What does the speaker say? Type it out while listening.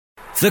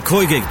The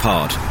Coigig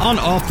Pod on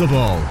Off the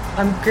Ball.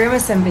 I'm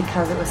grimacing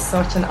because it was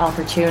such an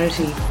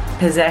opportunity.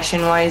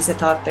 Possession-wise, I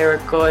thought they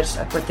were good,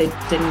 but they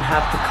didn't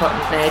have the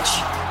cutting edge,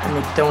 and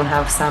they don't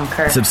have Sam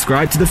Kerr.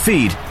 Subscribe to the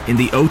feed in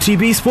the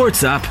OTB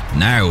Sports app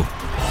now.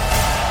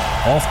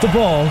 Off the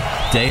Ball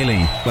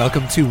Daily.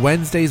 Welcome to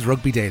Wednesday's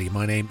Rugby Daily.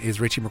 My name is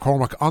Richie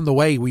McCormack. On the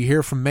way, we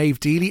hear from Meabh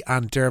Deeley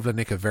and Deirbhile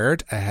Nic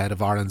Bháird ahead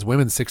of Ireland's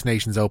Women's Six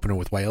Nations opener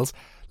with Wales.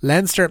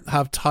 Leinster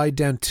have tied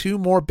down two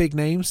more big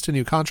names to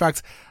new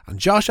contracts, and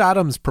Josh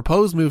Adams'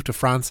 proposed move to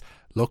France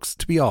looks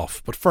to be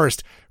off. But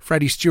first,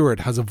 Freddie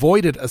Steward has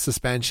avoided a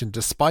suspension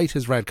despite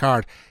his red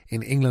card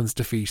in England's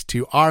defeat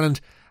to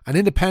Ireland. An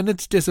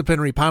independent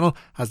disciplinary panel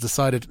has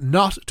decided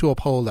not to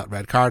uphold that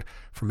red card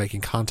for making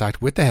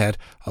contact with the head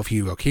of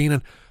Hugo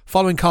Keenan.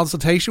 Following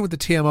consultation with the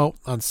TMO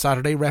on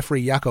Saturday,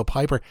 referee Jaco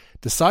Piper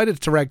decided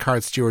to red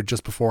card Steward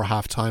just before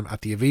half-time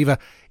at the Aviva.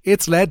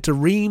 It's led to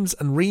reams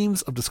and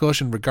reams of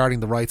discussion regarding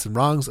the rights and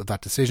wrongs of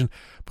that decision,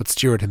 but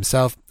Steward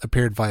himself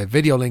appeared via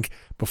video link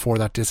before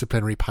that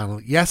disciplinary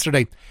panel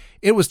yesterday.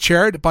 It was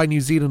chaired by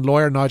New Zealand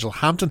lawyer Nigel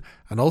Hampton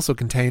and also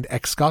contained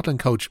ex-Scotland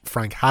coach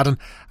Frank Haddon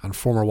and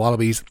former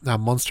Wallabies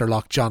and Munster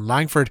lock John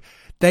Langford.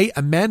 They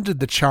amended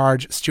the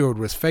charge Steward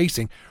was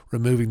facing,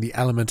 removing the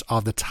element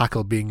of the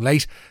tackle being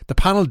late. The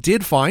panel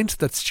did find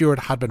that Steward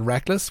had been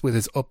reckless with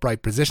his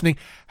upright positioning.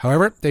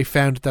 However, they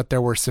found that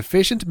there were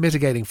sufficient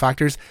mitigating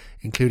factors,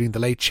 including the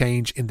late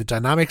change in the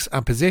dynamics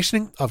and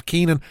positioning of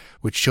Keenan,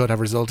 which should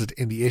have resulted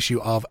in the issue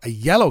of a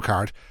yellow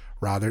card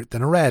rather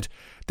than a red.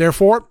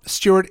 Therefore,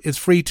 Steward is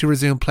free to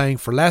resume playing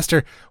for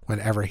Leicester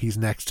whenever he's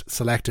next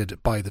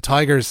selected by the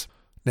Tigers.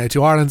 Now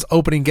to Ireland's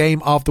opening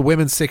game of the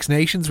Women's Six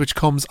Nations, which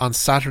comes on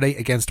Saturday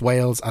against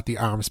Wales at the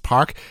Arms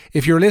Park.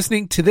 If you're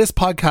listening to this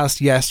podcast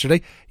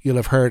yesterday, you'll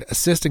have heard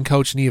assistant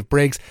coach Niamh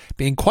Briggs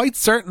being quite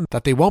certain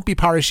that they won't be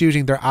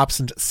parachuting their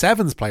absent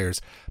 7's players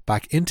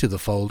back into the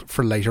fold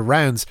for later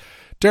rounds.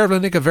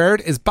 Deirbhile Nic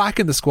Bháird is back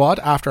in the squad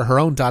after her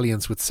own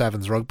dalliance with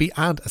 7's rugby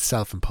and a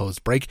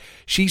self-imposed break.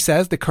 She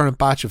says the current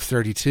batch of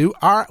 32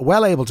 are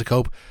well able to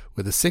cope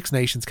with the Six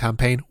Nations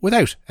campaign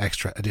without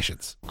extra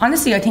additions.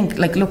 Honestly, I think,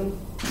 look,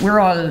 we're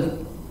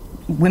all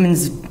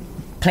women's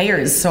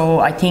players, so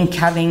I think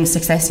having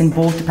success in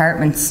both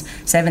departments,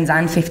 7's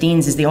and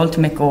 15's, is the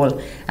ultimate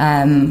goal.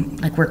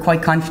 We're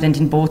quite confident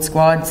in both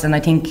squads, and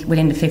I think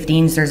within the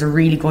 15's there's a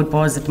really good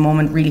buzz at the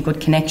moment, really good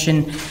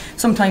connection.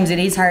 Sometimes it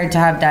is hard to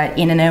have that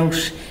in and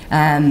out,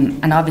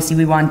 and obviously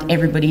we want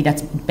everybody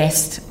that's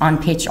best on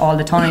pitch all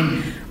the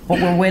time, but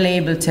we're well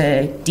able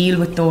to deal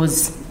with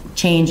those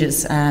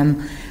changes.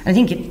 I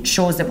think it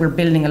shows that we're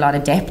building a lot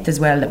of depth as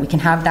well, that we can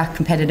have that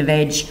competitive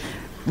edge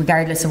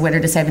regardless of whether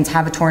the 7's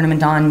have a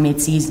tournament on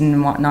mid-season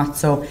and whatnot.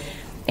 So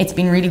it's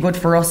been really good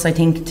for us, I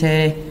think,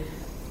 to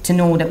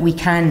know that we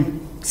can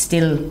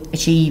still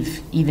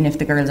achieve even if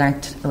the girls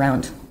aren't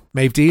around.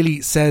 Meabh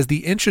Deeley says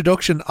the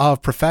introduction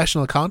of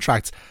professional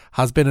contracts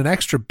has been an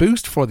extra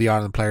boost for the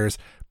Ireland players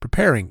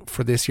preparing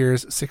for this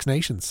year's Six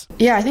Nations.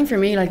 Yeah, I think for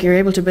me, you're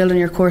able to build on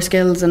your core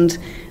skills, and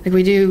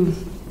we do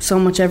so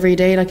much every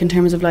day, in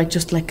terms of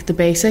just the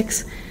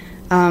basics,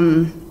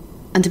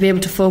 and to be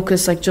able to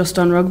focus just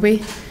on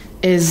rugby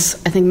I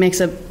think makes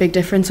a big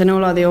difference. I know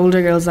a lot of the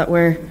older girls that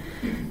were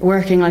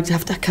working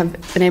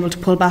have been able to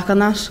pull back on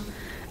that.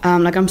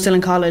 I'm still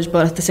in college,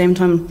 but at the same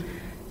time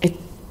it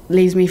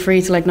leaves me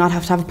free to not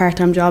have to have a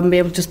part-time job and be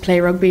able to just play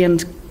rugby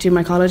and do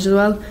my college as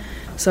well.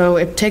 So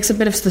it takes a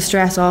bit of the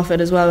stress off it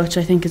as well, which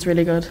I think is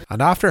really good.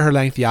 And after her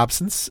lengthy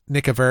absence,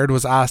 Nic Bháird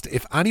was asked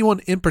if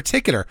anyone in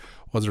particular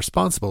was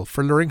responsible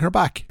for luring her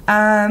back.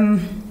 I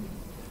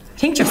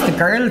think just the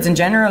girls in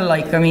general.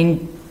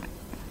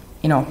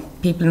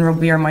 People in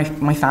rugby are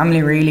my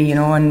family really,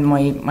 and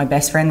my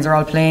best friends are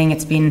all playing.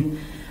 It's been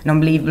an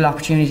unbelievable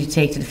opportunity to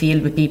take to the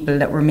field with people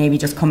that were maybe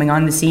just coming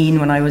on the scene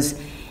when I was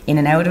in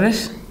and out of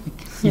it.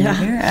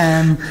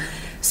 Yeah.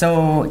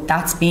 So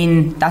that's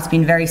been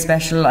very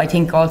special. I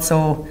think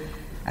also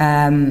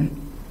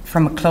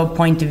from a club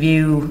point of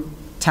view,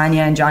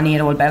 Tanya and Johnny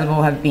at Old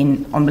Belvo have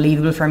been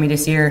unbelievable for me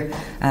this year,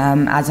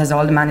 as has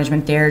all the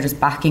management there, just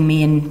backing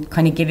me and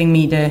kind of giving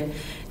me the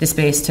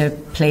space to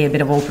play a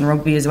bit of open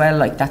rugby as well.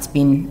 That's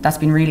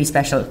been really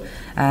special,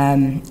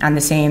 and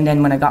the same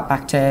then when I got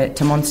back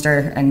to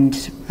Munster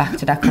and back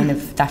to that kind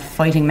of that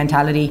fighting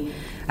mentality.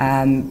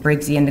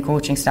 Briggsy and the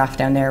coaching staff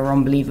down there were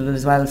unbelievable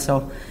as well,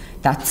 so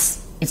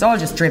it's all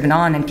just driven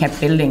on and kept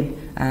building.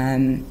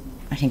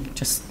 I think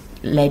just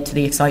led to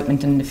the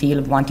excitement and the feel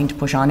of wanting to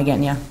push on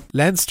again. Yeah.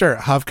 Leinster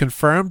have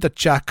confirmed that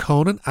Jack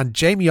Conan and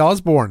Jamie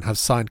Osborne have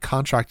signed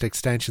contract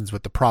extensions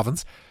with the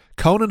province.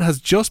 Conan has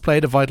just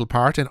played a vital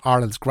part in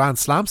Ireland's Grand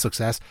Slam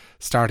success,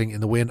 starting in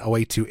the win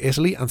away to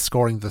Italy and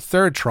scoring the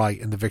third try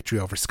in the victory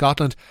over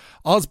Scotland.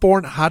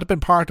 Osborne had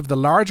been part of the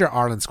larger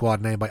Ireland squad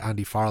named by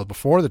Andy Farrell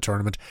before the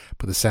tournament,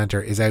 but the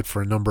centre is out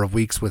for a number of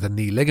weeks with a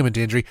knee ligament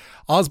injury.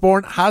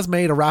 Osborne has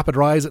made a rapid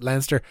rise at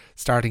Leinster,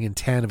 starting in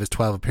 10 of his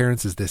 12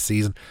 appearances this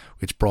season,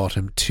 which brought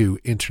him to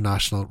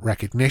international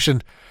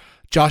recognition.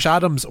 Josh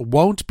Adams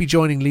won't be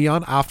joining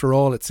Lyon after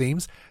all, it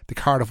seems. The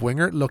Cardiff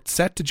winger looked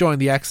set to join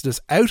the exodus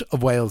out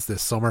of Wales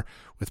this summer,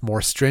 with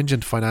more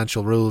stringent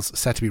financial rules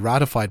set to be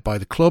ratified by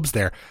the clubs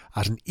there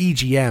at an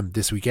EGM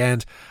this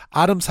weekend.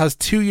 Adams has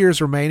 2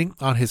 years remaining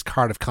on his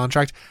Cardiff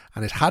contract,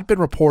 and it had been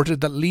reported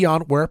that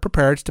Lyon were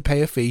prepared to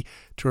pay a fee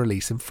to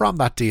release him from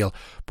that deal.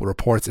 But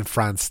reports in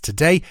France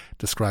today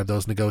describe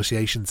those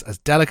negotiations as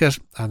delicate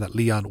and that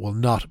Lyon will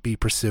not be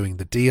pursuing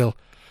the deal.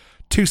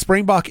 2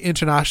 Springbok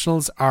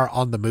internationals are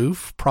on the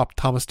move. Prop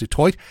Thomas du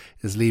Toit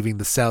is leaving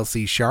the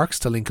Cell-C Sharks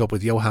to link up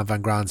with Johan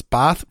van Graan's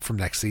Bath from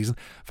next season.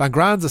 Van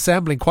Graan's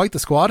assembling quite the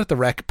squad at the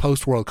Rec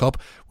post-World Cup,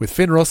 with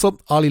Finn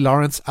Russell, Ollie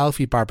Lawrence,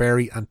 Alfie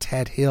Barberi and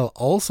Ted Hill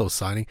also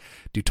signing.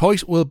 Du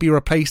Toit will be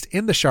replaced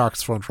in the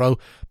Sharks front row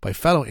by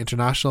fellow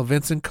international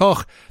Vincent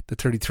Koch. The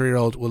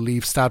 33-year-old will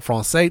leave Stade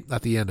Francais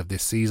at the end of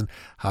this season,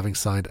 having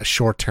signed a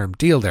short-term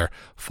deal there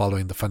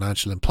following the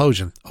financial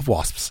implosion of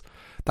Wasps.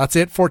 That's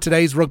it for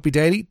today's Rugby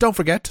Daily. Don't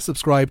forget to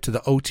subscribe to the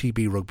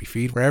OTB Rugby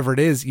feed wherever it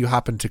is you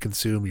happen to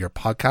consume your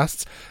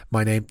podcasts.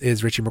 My name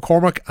is Richie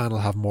McCormack and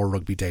I'll have more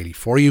Rugby Daily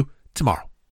for you tomorrow.